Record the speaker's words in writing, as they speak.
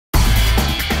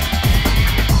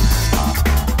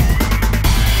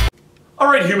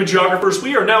Alright, human geographers,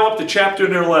 we are now up to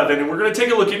chapter 11, and we're going to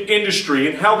take a look at industry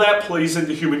and how that plays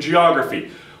into human geography.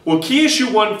 Well, key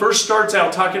issue 1 first starts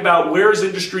out talking about where is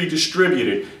industry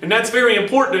distributed, and that's very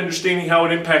important to understanding how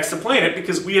it impacts the planet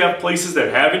because we have places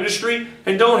that have industry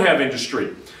and don't have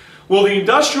industry. Well, the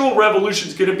Industrial Revolution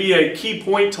is going to be a key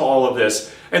point to all of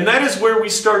this, and that is where we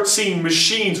start seeing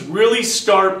machines really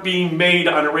start being made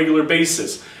on a regular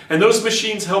basis, and those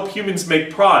machines help humans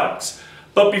make products.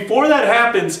 But before that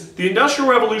happens, the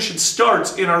Industrial Revolution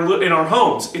starts in our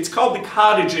homes. It's called the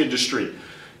cottage industry.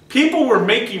 People were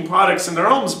making products in their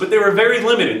homes, but they were very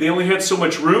limited. They only had so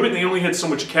much room, and they only had so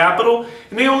much capital,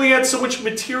 and they only had so much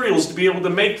materials to be able to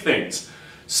make things.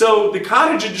 So the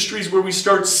cottage industry is where we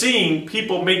start seeing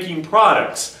people making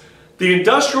products. The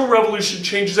Industrial Revolution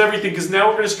changes everything because now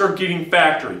we're going to start getting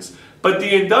factories. But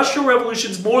the Industrial Revolution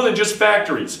is more than just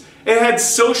factories. It had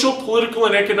social, political,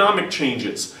 and economic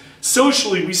changes.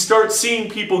 Socially, we start seeing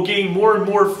people gain more and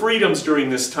more freedoms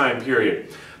during this time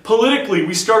period. Politically,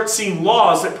 we start seeing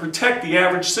laws that protect the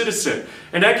average citizen.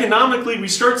 And economically, we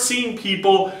start seeing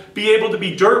people be able to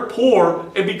be dirt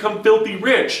poor and become filthy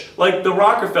rich, like the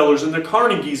Rockefellers and the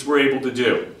Carnegies were able to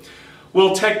do.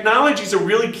 Well, technology is a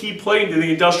really key play into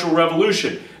the Industrial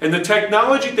Revolution. And the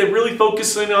technology that really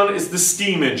focusing on is the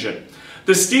steam engine.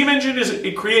 The steam engine is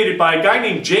created by a guy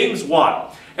named James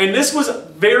Watt. And this was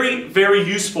very, very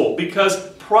useful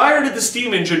because prior to the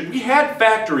steam engine, we had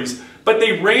factories, but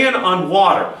they ran on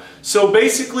water. So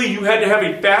basically, you had to have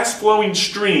a fast-flowing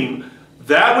stream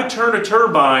that would turn a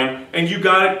turbine, and you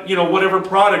got, whatever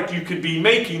product you could be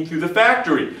making through the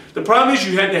factory. The problem is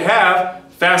you had to have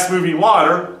fast-moving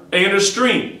water and a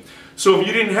stream. So if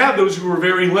you didn't have those, you were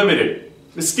very limited.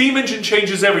 The steam engine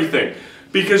changes everything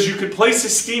because you could place a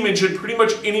steam engine pretty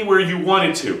much anywhere you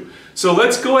wanted to. So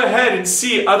let's go ahead and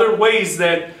see other ways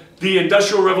that the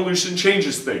Industrial Revolution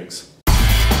changes things.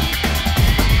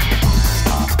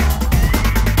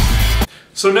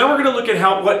 So now we're going to look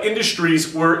at what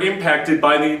industries were impacted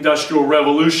by the Industrial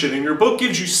Revolution, and your book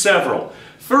gives you several.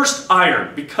 First,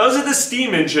 iron. Because of the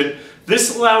steam engine,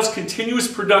 this allows continuous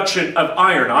production of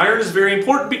iron. Iron is very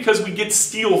important because we get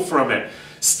steel from it.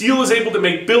 Steel is able to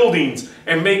make buildings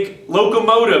and make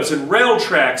locomotives and rail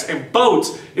tracks and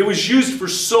boats. It was used for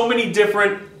so many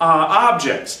different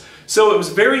objects. So it was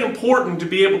very important to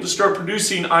be able to start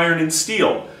producing iron and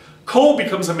steel. Coal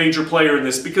becomes a major player in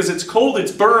this because it's cold,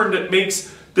 it's burned, that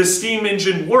makes the steam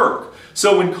engine work.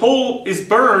 So when coal is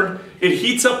burned, it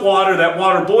heats up water, that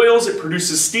water boils, it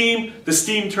produces steam, the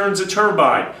steam turns a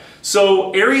turbine. So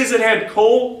areas that had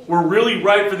coal were really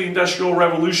ripe for the Industrial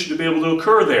Revolution to be able to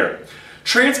occur there.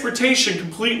 Transportation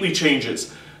completely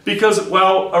changes because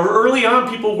while early on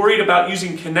people worried about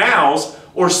using canals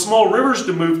or small rivers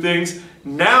to move things,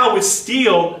 now with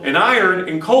steel and iron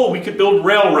and coal we could build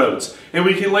railroads and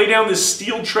we can lay down this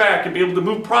steel track and be able to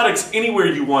move products anywhere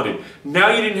you wanted. Now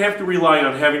you didn't have to rely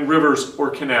on having rivers or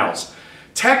canals.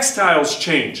 Textiles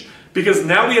change because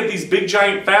now we have these big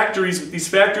giant factories with these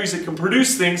factories that can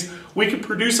produce things. We can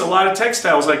produce a lot of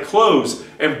textiles like clothes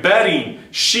and bedding,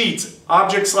 sheets,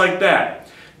 objects like that.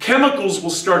 Chemicals will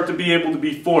start to be able to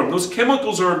be formed. Those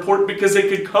chemicals are important because they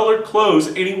could color clothes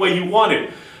any way you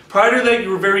wanted. Prior to that, you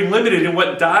were very limited in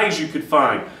what dyes you could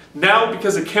find. Now,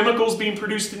 because of chemicals being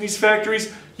produced in these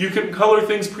factories, you can color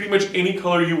things pretty much any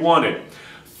color you wanted.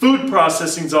 Food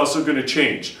processing is also going to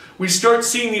change. We start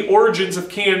seeing the origins of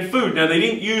canned food. Now, they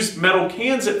didn't use metal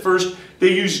cans at first,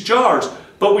 they used jars.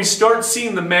 But we start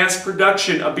seeing the mass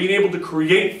production of being able to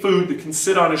create food that can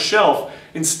sit on a shelf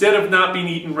instead of not being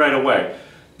eaten right away.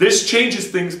 This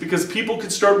changes things because people can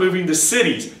start moving to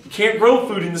cities. You can't grow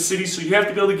food in the cities, so you have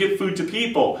to be able to get food to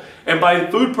people. And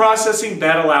by food processing,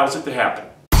 that allows it to happen.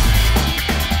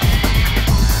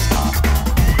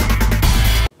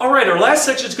 Alright, our last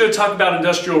section is going to talk about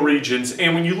industrial regions.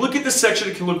 And when you look at this section,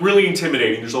 it can look really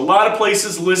intimidating. There's a lot of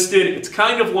places listed. It's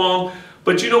kind of long.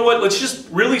 But you know what? Let's just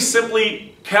really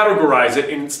simply categorize it,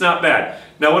 and it's not bad.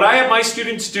 Now, what I have my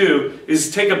students do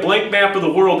is take a blank map of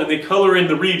the world and they color in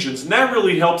the regions, and that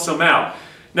really helps them out.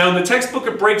 Now, in the textbook,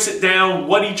 it breaks it down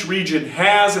what each region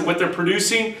has and what they're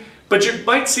producing, but you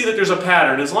might see that there's a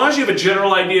pattern. As long as you have a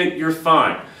general idea, you're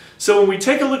fine. So when we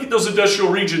take a look at those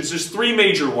industrial regions, there's three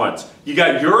major ones. You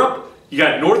got Europe, you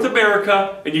got North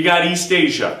America, and you got East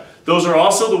Asia. Those are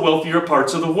also the wealthier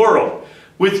parts of the world.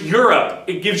 With Europe,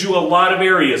 it gives you a lot of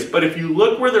areas, but if you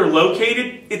look where they're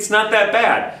located, it's not that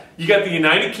bad. You got the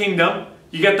United Kingdom,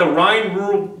 you got the Rhine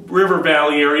River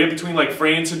Valley area between like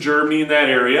France and Germany in that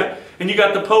area, and you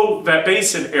got the Po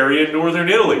Basin area in northern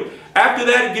Italy. After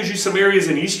that, it gives you some areas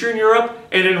in Eastern Europe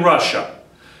and in Russia.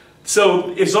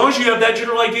 So as long as you have that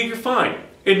general idea, you're fine.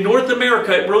 in North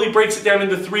America, it really breaks it down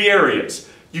into 3 areas.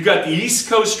 You got the East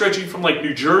Coast stretching from like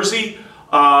New Jersey,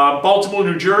 Baltimore,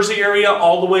 New Jersey area,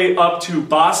 all the way up to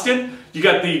Boston. You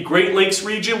got the Great Lakes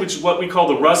region, which is what we call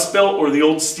the Rust Belt or the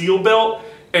Old Steel Belt,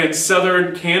 and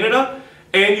southern Canada.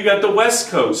 And you got the West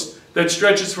Coast that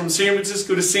stretches from San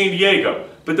Francisco to San Diego.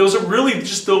 But those are really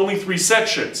just the only 3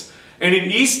 sections. And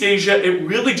in East Asia, it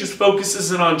really just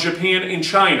focuses in on Japan and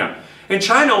China. And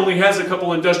China only has a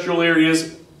couple industrial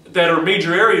areas that are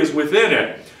major areas within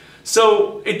it.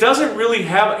 So it doesn't really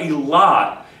have a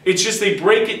lot. It's just they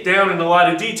break it down in a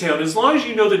lot of detail. And as long as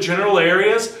you know the general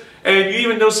areas, and you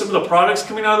even know some of the products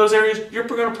coming out of those areas, you're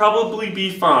going to probably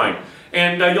be fine.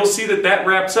 And you'll see that that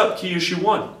wraps up Key Issue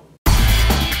 1.